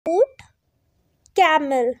ऊंट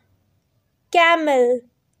camel, camel.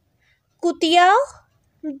 कुतिया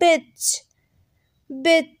bitch,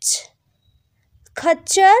 bitch.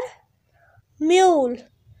 खच्चर mule,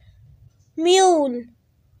 mule.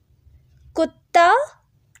 कुत्ता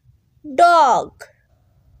dog,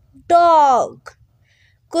 dog.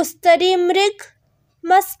 कुस्तरी मृग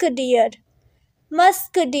musk deer,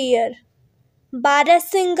 musk deer.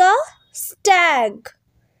 बारहसिंगा stag,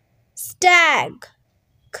 stag.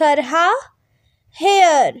 खरहा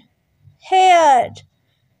hare, hare.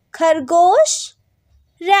 खरगोश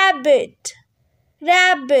rabbit,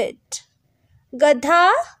 rabbit. गधा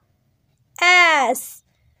ass,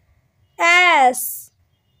 ass.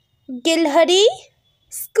 गिलहरी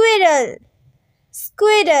squirrel,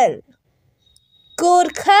 squirrel.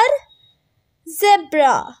 गोरखर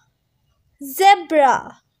zebra, zebra.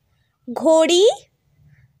 घोड़ी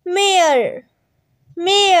mare,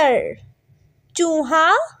 mare. चूहा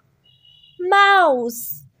mouse,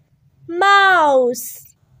 mouse.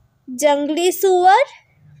 जंगली सुअर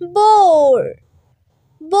boar,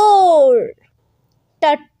 boar.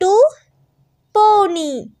 टट्टू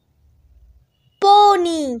pony,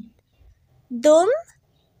 pony. दुम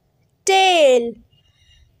tail,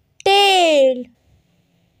 tail.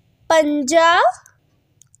 पंजा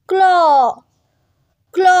claw,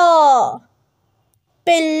 claw.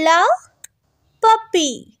 पिल्ला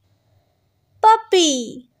puppy,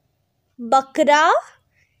 puppy. बकरा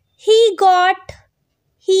he got,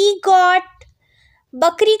 he got.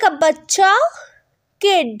 बकरी का बच्चा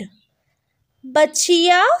kid.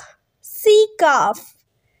 बछिया sea calf,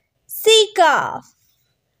 sea calf.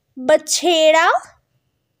 बछेड़ा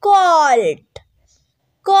colt,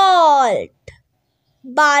 colt.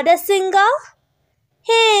 बारहसिंगा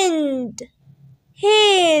hind,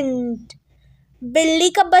 hind. बिल्ली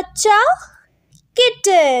का बच्चा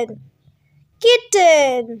kitten,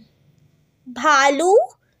 kitten. भालू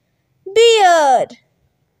bear,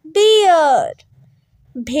 bear.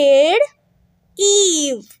 भेड़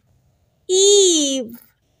eve, eve.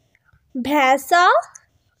 भैंसा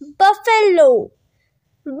buffalo,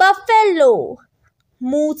 buffalo.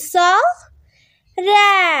 मूसा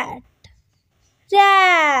rat,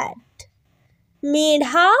 rat.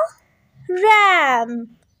 मेढ़ा ram,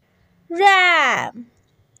 ram.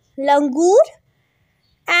 लंगूर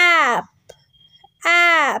ape,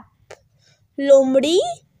 ape. लोमड़ी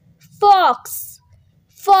fox,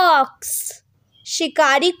 fox.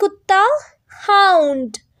 शिकारी कुत्ता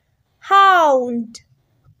hound, hound.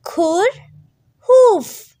 खुर hoof,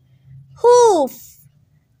 hoof.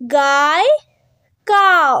 गाय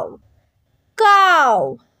cow,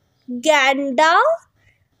 cow. गैंडा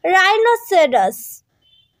rhinoceros,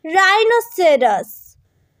 rhinoceros.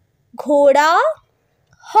 घोड़ा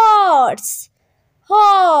horse,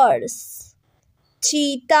 horse.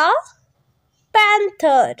 चीता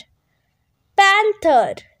panther,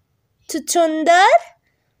 panther. चुचुंदर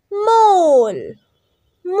mole,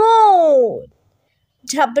 mole.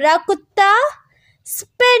 झबरा कुत्ता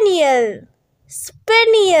spaniel,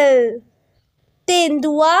 spaniel.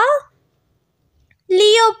 तेंदुआ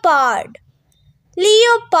leopard,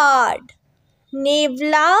 leopard.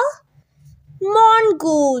 नेवला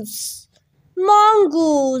mongoose,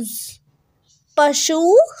 mongoose. पशु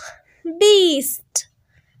beast,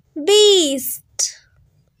 beast.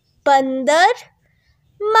 बंदर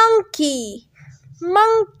monkey,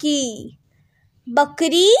 monkey.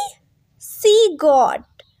 बकरी sea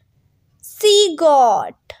goat, sea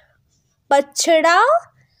goat. बछड़ा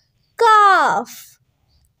calf,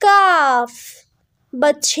 calf.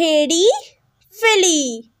 बछेड़ी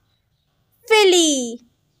filly, filly.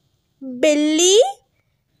 बिल्ली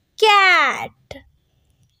cat,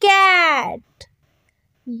 cat.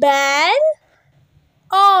 बैल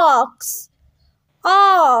ox,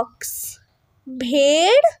 ox.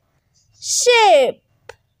 भेड़ sheep,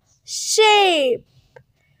 sheep.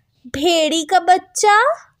 भेड़ी का बच्चा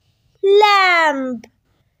lamb,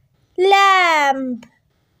 lamb.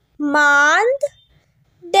 मांद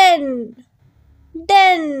den,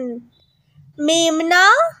 den. मेमना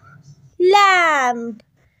lamb,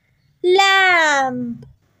 lamb.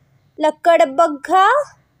 लकड़बग्घा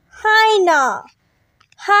hyena,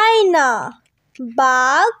 hyena.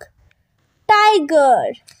 बाघ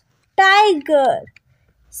tiger, tiger.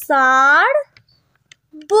 सांड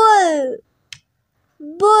bull,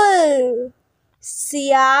 bull.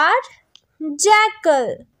 सियार jackal,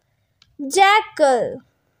 jackal.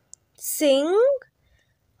 Singh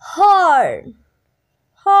horn,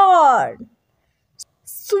 horn.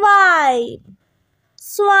 swine,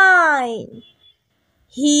 swine.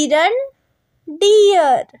 हिरन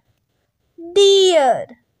deer,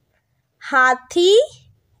 deer. हाथी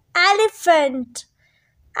elephant,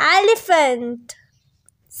 elephant.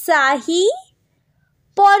 Sahi,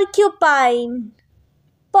 porcupine,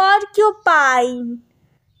 porcupine.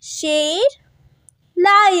 Sher,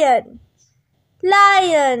 lion,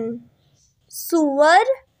 lion. Suwar,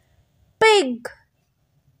 pig,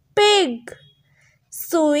 pig.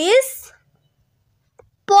 Swiss,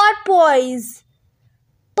 porpoise,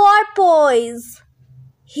 porpoise.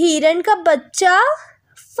 हिरन का बच्चा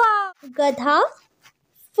गधा,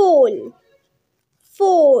 foal,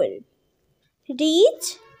 foal.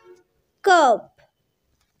 रीछ, cub,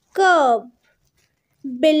 cub.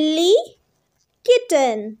 बिल्ली,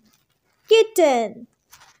 kitten, kitten.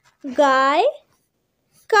 गाय,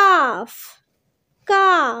 calf,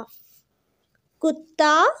 calf.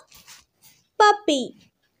 कुत्ता, puppy,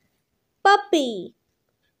 puppy.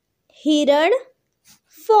 हिरण,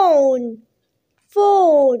 fawn,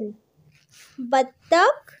 fawn.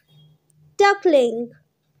 बत्तख, duckling,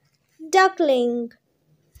 duckling.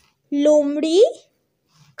 लोमड़ी,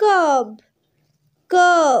 cub,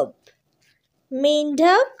 cub.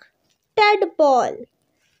 मेंढक, tadpole,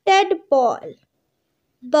 tadpole.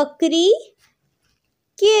 बकरी,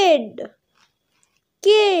 kid,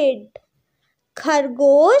 kid.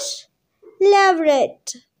 खरगोश,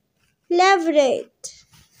 leveret, leveret.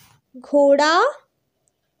 घोड़ा,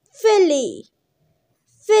 filly,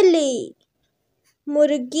 filly.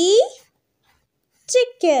 मुर्गी,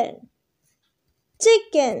 chicken,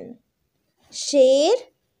 chicken. शेर,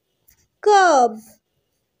 cub,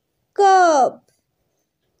 cub.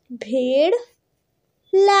 भेड़,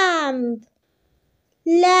 lamb,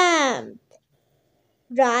 lamb.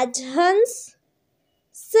 राजहंस,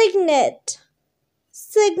 cygnet,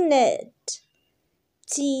 cygnet.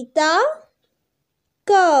 चीता,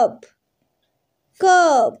 cub,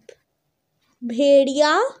 cub.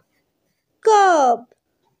 भेड़िया, cub,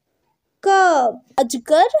 cub.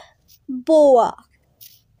 अजगर, boa,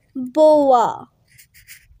 boa.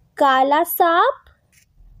 काला सांप,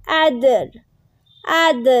 adder,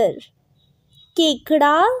 adder.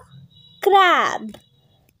 केकड़ा, crab,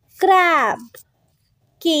 crab.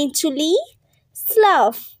 केंचुली,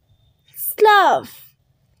 sloth, sloth.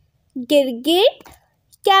 गिरगिट,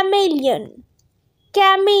 chameleon,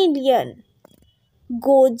 chameleon.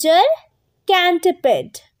 गोजर,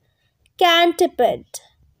 centipede, centipede.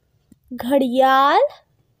 घड़ियाल,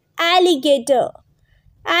 alligator,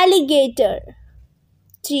 alligator.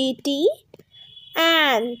 चींटी,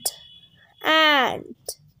 ant,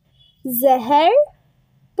 ant. जहर,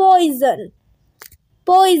 poison,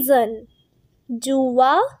 poison.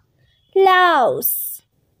 जुआ, louse,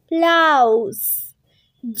 louse.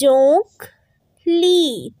 जोंक,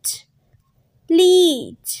 leech,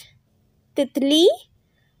 leech. तितली,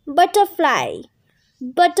 butterfly,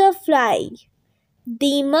 butterfly.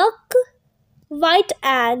 दीमक, white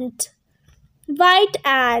ant, white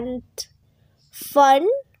ant. Fun,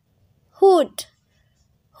 hood,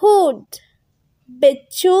 hood.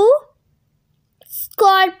 बिच्छू,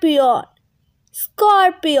 scorpion,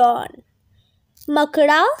 scorpion.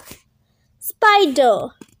 मकड़ा, spider,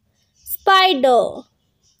 spider.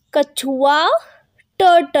 कछुआ,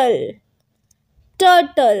 turtle,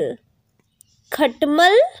 turtle.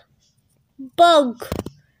 खटमल, bug,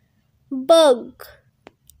 bug.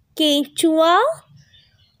 केंचुआ,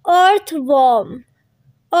 earthworm,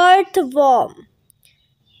 earthworm.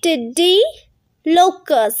 टिड्डी,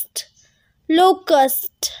 locust,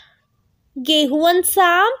 locust. गेहुअन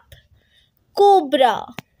सांप, cobra,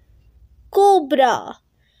 cobra.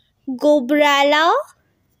 गोब्रेला,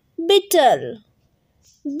 beetle,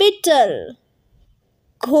 beetle.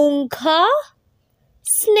 घोंघा,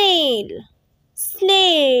 snail,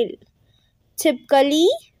 snail. छिपकली,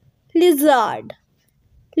 lizard,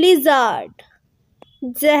 lizard.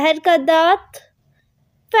 जहर का दांत,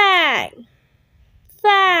 fang,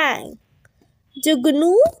 fang.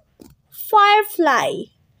 जुगनू, firefly,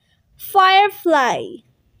 firefly.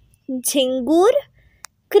 झिंगुर,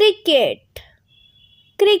 cricket,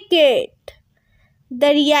 cricket.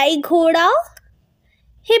 दरियाई घोड़ा,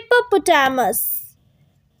 hippopotamus,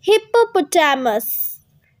 hippopotamus.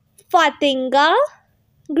 फातिंगा,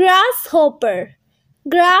 grasshopper,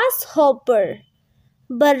 grasshopper.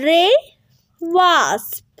 बर्रे,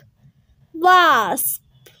 wasp,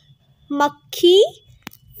 wasp. मक्खी,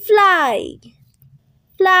 fly,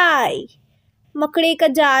 fly. मकड़े का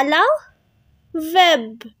जाला,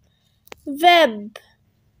 web, web.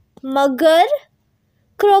 मगर,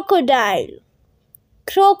 crocodile,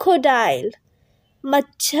 crocodile.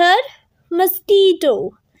 मच्छर, mosquito,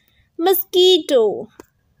 mosquito.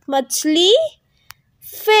 मछली,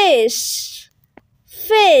 fish,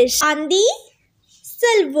 fish. चांदी,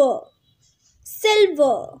 silver,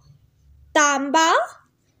 silver. तांबा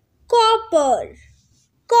कॉपर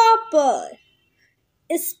कॉपर,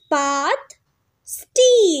 इस्पात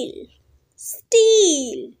स्टील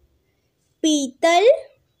स्टील, पीतल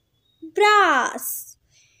ब्रास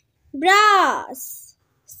ब्रास,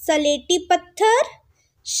 सलेटी पत्थर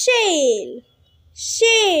शेल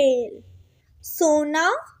शेल, सोना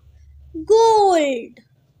गोल्ड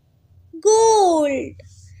गोल्ड,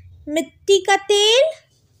 मिट्टी का तेल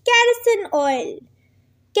कैरोसिन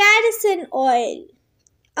ऑयल,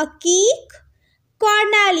 अकीक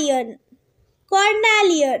कॉर्नेलियन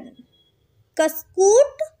कॉर्नेलियन,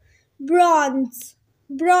 कस्कूट ब्रॉन्ज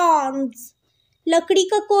ब्रॉन्ज, लकड़ी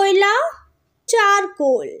का कोयला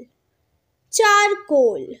चारकोल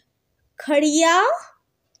चारकोल, खड़िया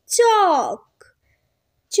चौक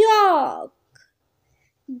चौक,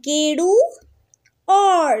 गेड़ू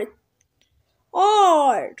और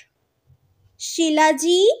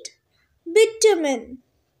शिलाजीत बिटुमिन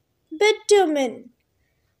बिटुमिन,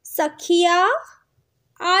 सखिया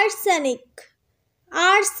आर्सेनिक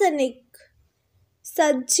आर्सेनिक,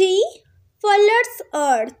 सज्जी फुलर्स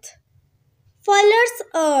अर्थ,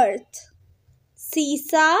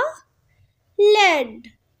 सीसा लेड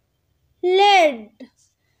लेड,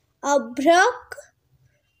 अभ्रक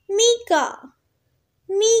मीका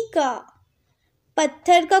मीका,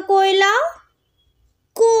 पत्थर का कोयला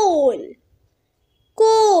कोल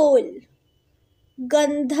कोल,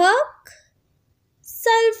 गंधक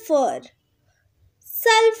सल्फर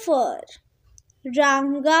सल्फर,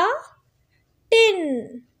 रांगा टिन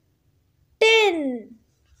टिन,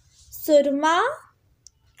 सुरमा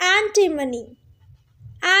एंटीमनी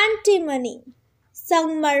एंटीमनी,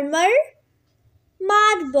 संगमरमर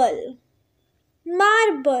मार्बल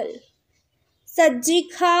मार्बल, सज्जी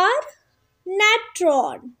खार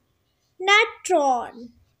नेट्रॉन नेट्रॉन,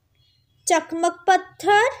 चकमक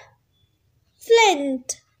पत्थर फ्लिंट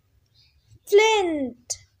फ्लिंट,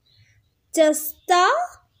 जस्ता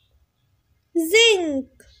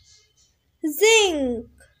जिंक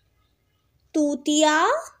जिंक, तूतिया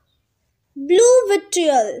ब्लू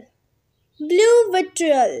विट्रियल,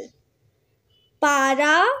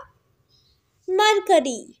 पारा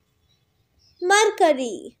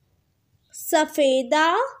मरकरी, सफेदा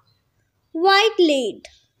वाइट लीड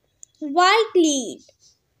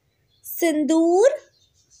सिंदूर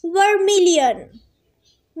वर्मिलियन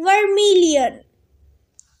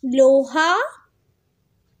लोहा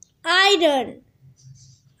आयरन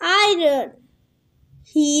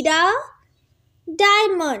हीरा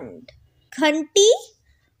डायमंड, घंटी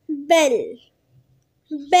बेल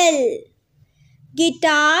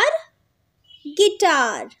गिटार,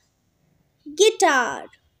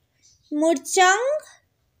 मुरचंग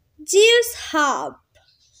जीव्स हार्प,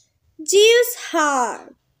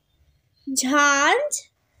 झांझ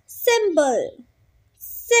सिंबल,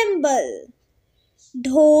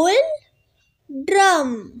 ढोल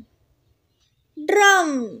ड्रम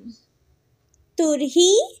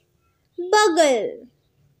तुरही बगल,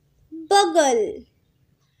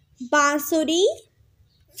 बांसुरी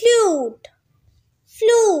फ्लूट,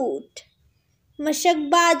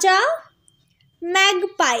 मशकबाजा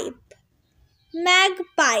मैगपाइप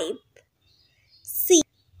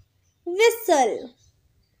विसल,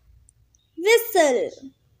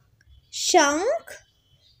 शंख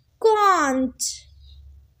कॉन्च,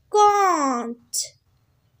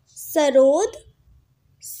 सरोद,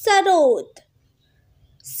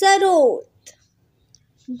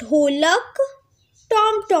 ढोलक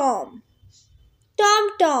टॉम,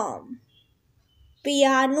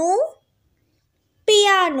 पियानो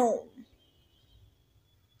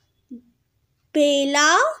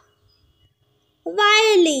बेला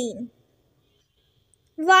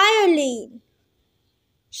वायोलिन,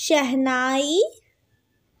 शहनाई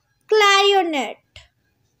क्लैरिनेट,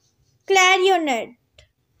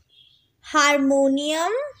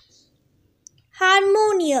 हारमोनियम,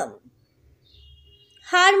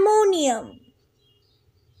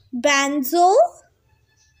 बैंजो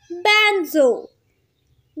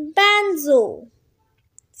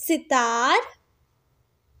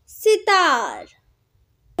सितार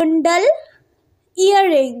कुंडल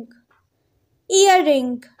ईयरिंग,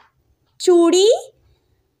 चूड़ी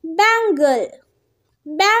बैंगल,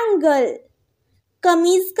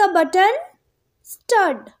 कमीज का बटन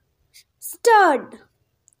स्टड,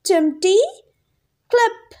 चिमटी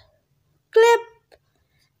क्लिप,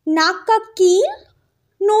 नाक का कील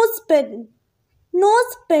नोजपिन,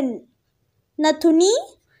 नथुनी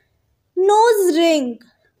नोज रिंग,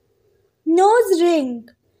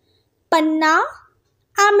 पन्ना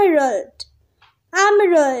एमरल्ड,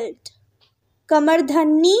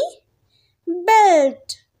 कमरधन्नी बेल्ट,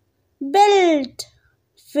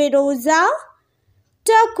 फिरोजा,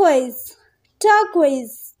 turquoise,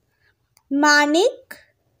 turquoise, Manik,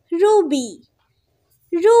 Ruby,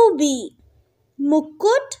 Ruby,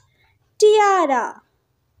 मुकुट, टियारा,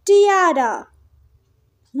 टियारा,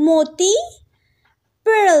 मोती,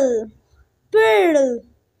 pearl, pearl,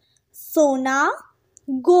 सोना,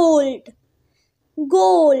 गोल्ड,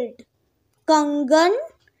 गोल्ड, कंगन,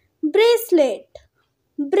 ब्रेसलेट,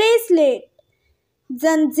 ब्रेसलेट,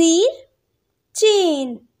 जंजीर,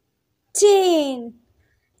 चेन, चेन,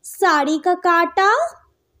 साड़ी का कांटा,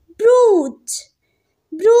 ब्रूच,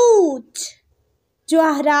 ब्रूच,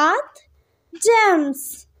 जवाहरात, जेम्स,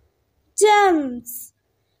 जेम्स,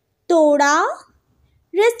 तोड़ा,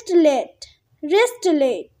 रिस्टलेट,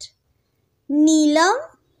 रिस्टलेट, नीलम,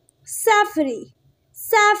 सैफरी,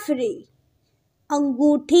 सैफरी,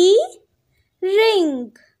 अंगूठी,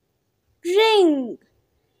 रिंग, रिंग,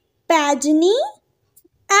 पैजनी,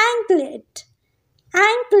 एंकलेट,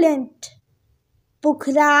 एंकलेट,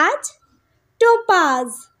 पुखराज,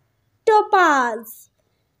 टोपाज, टोपाज,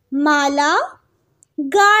 माला,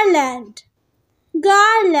 गारलैंड,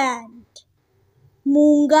 गारलैंड,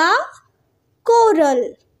 मूंगा, कोरल,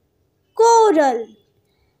 कोरल,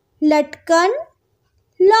 लटकन,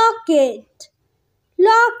 लॉकेट,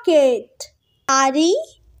 लॉकेट, आरी,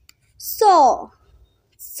 सौ,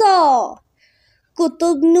 सौ,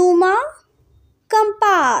 कुतुबनुमा,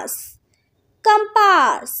 कंपास,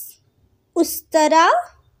 कंपास, उस्तरा,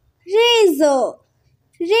 रेजर,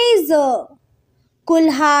 रेजर,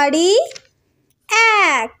 कुल्हाड़ी,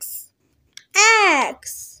 एक्स,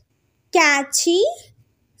 एक्स, कैंची,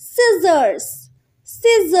 scissors,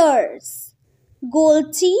 scissors,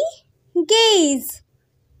 गोलची, गेज,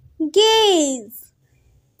 गेज,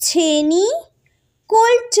 छेनी,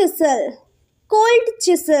 कोल्ड चिसल, कोल्ड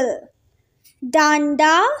चिसल,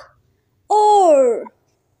 डांडा, ओर,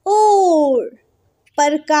 ओर,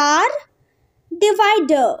 प्रकार,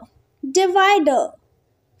 डिवाइडर, डिवाइडर,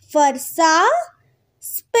 फरसा,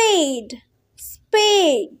 स्पेड,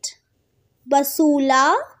 स्पेड, बसूला,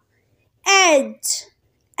 एज,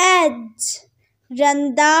 एज,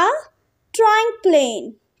 रंदा, ट्राइंग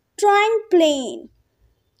प्लेन, ट्राइंग प्लेन,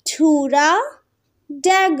 छुरा,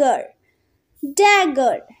 dagger,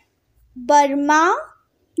 dagger, Burma,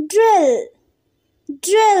 drill,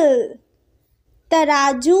 drill,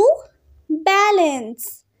 तराजू, बैलेंस,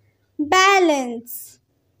 बैलेंस,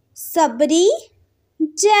 सबरी,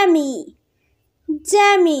 Jamie,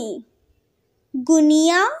 Jamie,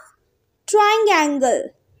 गुनिया, triangle,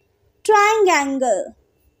 triangle,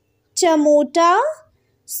 चमोटा,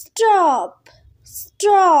 स्ट्रॉप,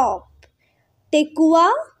 स्ट्रॉप, टेकुआ,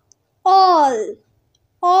 all,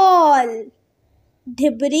 all,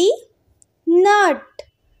 ढिबरी, नट,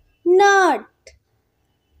 नट,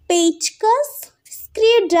 पेचकस,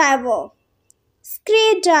 screw driver,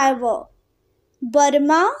 screw driver,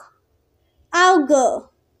 Burma, आउगर,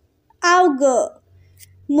 आउगर,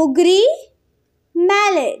 Mugri,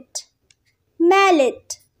 mallet,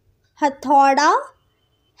 mallet, हथौड़ा,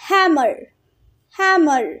 hammer,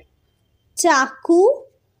 hammer, चाकू,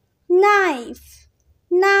 knife,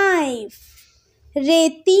 knife,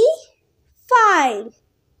 रेती, file,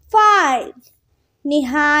 file,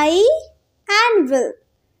 निहाई, anvil,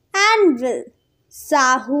 anvil,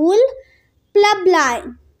 साहुल, प्लब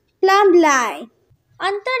line, प्लब line,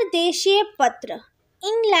 अंतर्देशीय पत्र,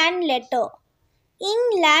 England letter,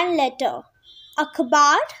 England letter,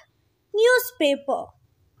 अखबार, newspaper,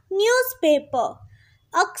 newspaper,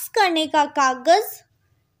 अक्स करने का कागज,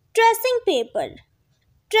 ट्रेसिंग पेपर,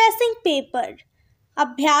 ट्रेसिंग पेपर,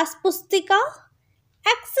 अभ्यास पुस्तिका,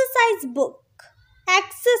 एक्सरसाइज बुक,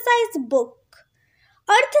 एक्सरसाइज बुक,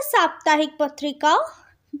 अर्थ साप्ताहिक पत्रिका,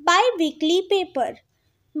 by weekly paper,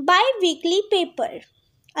 by weekly paper,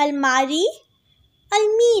 अलमारी,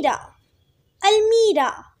 अलमीरा,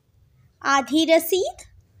 अलमीरा, आधी रसीद,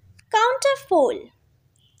 काउंटरफोल,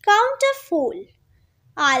 काउंटरफोल,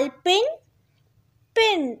 आलपिन,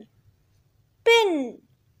 पिन, पिन,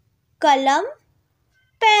 कलम,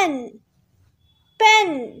 pen,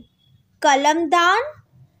 pen, कलमदान,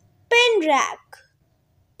 pen rack,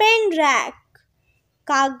 pen rack,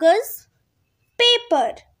 कागज,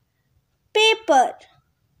 paper, paper,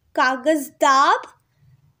 कागजदाब,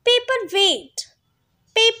 paper wait,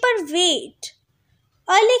 paper wait,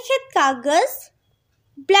 अलिखित कागज,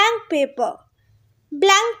 ब्लैंक पेपर,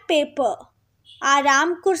 ब्लैंक पेपर,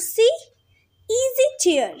 आराम कुर्सी, इजी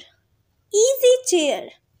चेयर, इजी चेयर,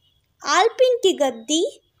 आलपिन की गद्दी,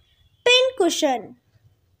 पेन कुशन,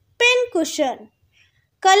 पेन कुशन,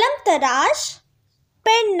 कलम तराश,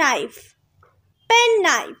 पेन नाइफ, पेन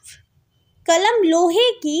नाइफ, कलम लोहे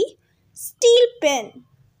की, स्टील पेन,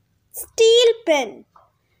 स्टील पेन,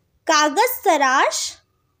 कागज तराश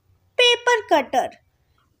पेपर कटर,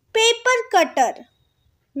 पेपर कटर।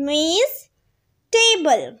 मेज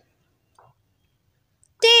टेबल,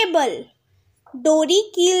 टेबल। डोरी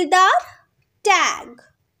कीलदार टैग,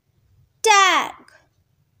 टैग।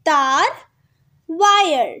 तार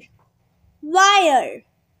वायर, वायर।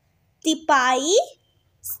 तिपाई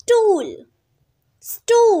stool,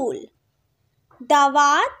 stool.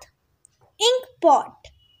 दवात इंक पॉट,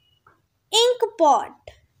 इंक पॉट।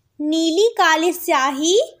 नीली काली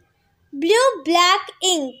स्याही blue black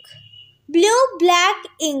ink, blue black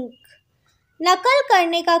ink. नकल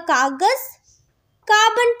करने का कागज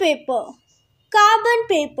कार्बन पेपर, कार्बन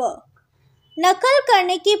पेपर। नकल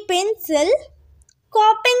करने की पेंसिल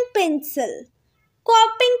कॉपिंग पेंसिल,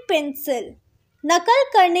 कॉपिंग पेंसिल। नकल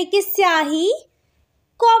करने की स्याही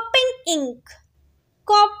कॉपिंग इंक,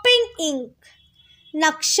 कॉपिंग इंक।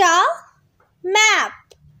 नक्शा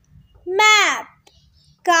मैप, मैप।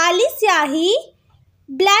 काली स्याही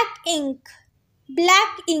ब्लैक इंक,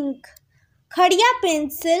 ब्लैक इंक। खड़िया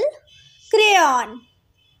पेंसिल क्रेयॉन,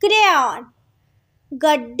 क्रेयॉन।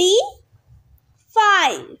 गड्डी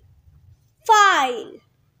फाइल, फाइल।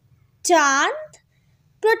 चांद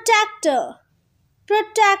प्रोटेक्टर,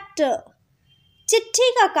 प्रोटेक्टर।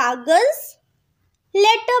 चिट्ठी का कागज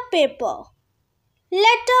लेटर पेपर,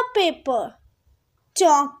 लेटर पेपर।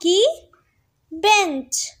 चौकी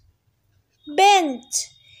बेंच, बेंच।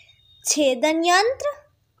 छेदन यंत्र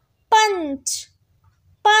पंच,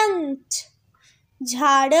 पंच।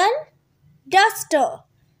 झाड़न डस्टर,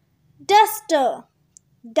 डस्टर।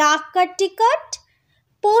 डाक का ticket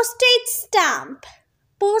postage stamp,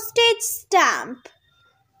 postage stamp.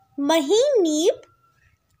 महीन नीब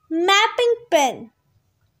मैपिंग पेन,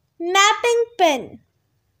 मैपिंग पेन।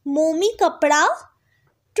 मोमी कपड़ा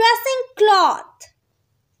ड्रेसिंग क्लॉथ,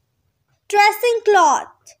 ड्रेसिंग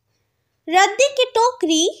क्लॉथ। रद्दी की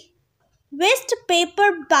टोकरी waste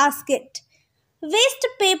paper basket, waste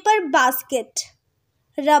paper basket.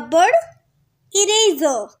 रबड़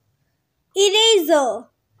इरेजर, इरेजर।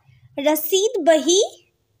 रसीद बही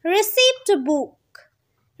receipt book,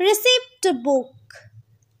 receipt book.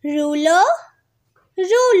 Ruler,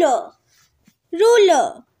 ruler, ruler.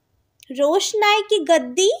 रोशनाई की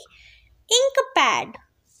गद्दी ink pad,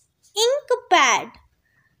 ink pad.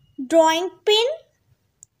 Drawing pin,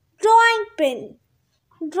 drawing pin,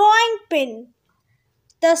 drawing pin.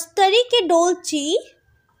 दस्तरी की डोलची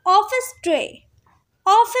ऑफिस ट्रे,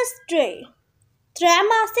 ऑफिस ट्रे।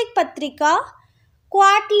 त्रैमासिक पत्रिका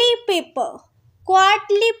quarterly paper,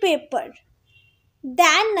 quarterly paper.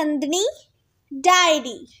 Then Nandini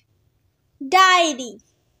diary, diary.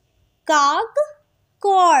 काग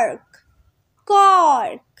cork,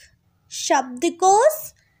 cork. शब्दकोश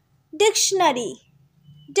dictionary,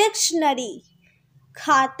 dictionary.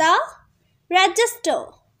 खाता register,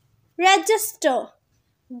 register.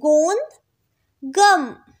 गोंद गम,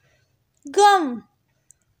 गम।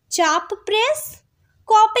 चाप प्रेस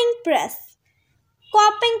कॉपिंग प्रेस,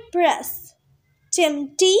 कॉपिंग प्रेस।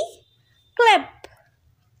 चिमटी क्लिप,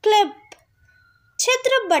 क्लिप।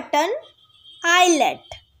 छिद्र बटन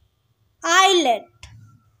आईलेट, आईलेट।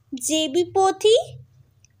 जेबी पोथी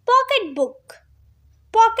पॉकेट बुक,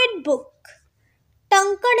 पॉकेट बुक।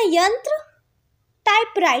 टंकण यंत्र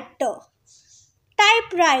टाइपराइटर,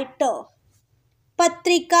 टाइपराइटर।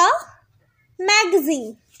 पत्रिका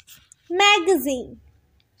मैगजीन, मैगजीन।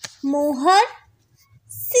 मोहर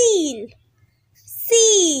सील,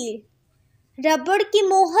 सील। रबड़ की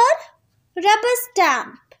मोहर रबर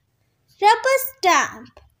स्टैम्प, रबर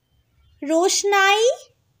स्टैम्प। रोशनाई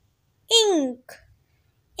इंक,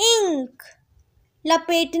 इंक।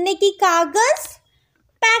 लपेटने की कागज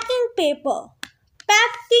पैकिंग पेपर,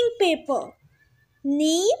 पैकिंग पेपर।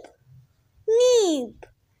 नीब, नीब,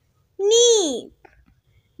 नीब।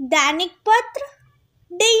 दैनिक पत्र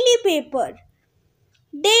डेली पेपर,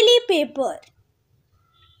 डेली पेपर।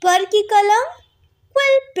 पर की कलम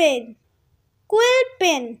क्विल पेन, क्विल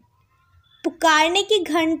पेन। पुकारने की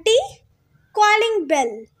घंटी calling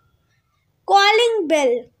bell, calling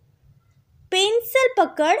bell. Pencil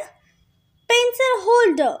पकड़ पेंसिल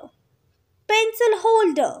होल्डर, पेंसिल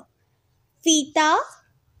होल्डर। फीता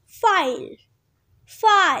file,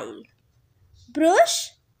 file. Brush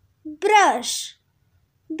brush,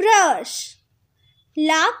 brush.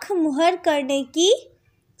 Lakh मुहर करने की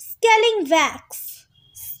स्केलिंग वैक्स,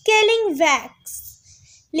 स्केलिंग वैक्स।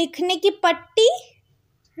 लिखने की पट्टी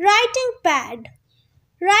राइटिंग पैड,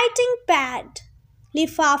 राइटिंग पैड।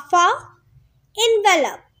 लिफाफा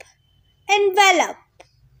एनवेलप, एनवेलप।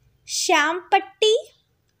 श्याम पट्टी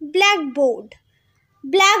black board,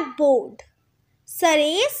 black board.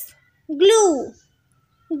 सरेस glue,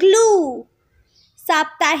 glue.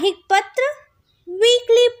 साप्ताहिक पत्र,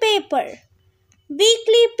 वीकली पेपर,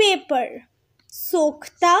 वीकली पेपर।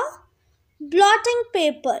 सोख्ता, ब्लॉटिंग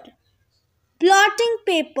पेपर, ब्लॉटिंग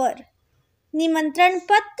पेपर। निमंत्रण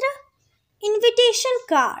पत्र, इनविटेशन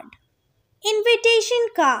कार्ड, इनविटेशन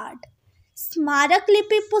कार्ड। स्मारक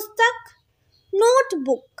लिपि पुस्तक,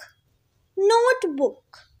 नोटबुक,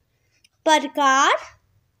 नोटबुक। प्रकार,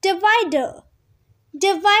 divider,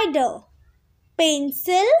 divider.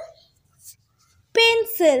 Pencil,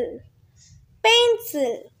 pencil,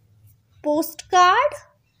 pencil. Post card,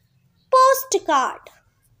 post card,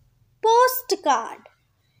 post card.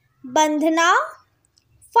 बंधना,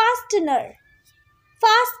 फास्टनर,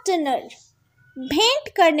 फास्टनर।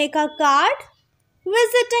 भेंट करने का card,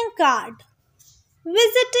 visiting card,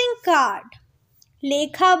 visiting card.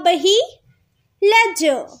 लेखा बही,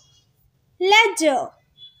 लेजर, लेजर।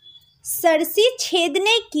 सरसी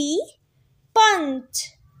छेदने की,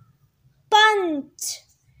 पंच, पंच।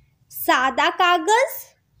 सादा कागज,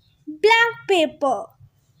 ब्लैंक पेपर,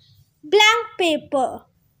 ब्लैंक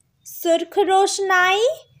पेपर। सुर्ख रोशनाई,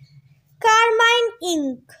 carmine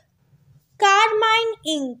ink, carmine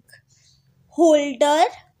ink.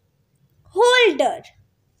 Holder, holder,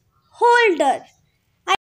 holder.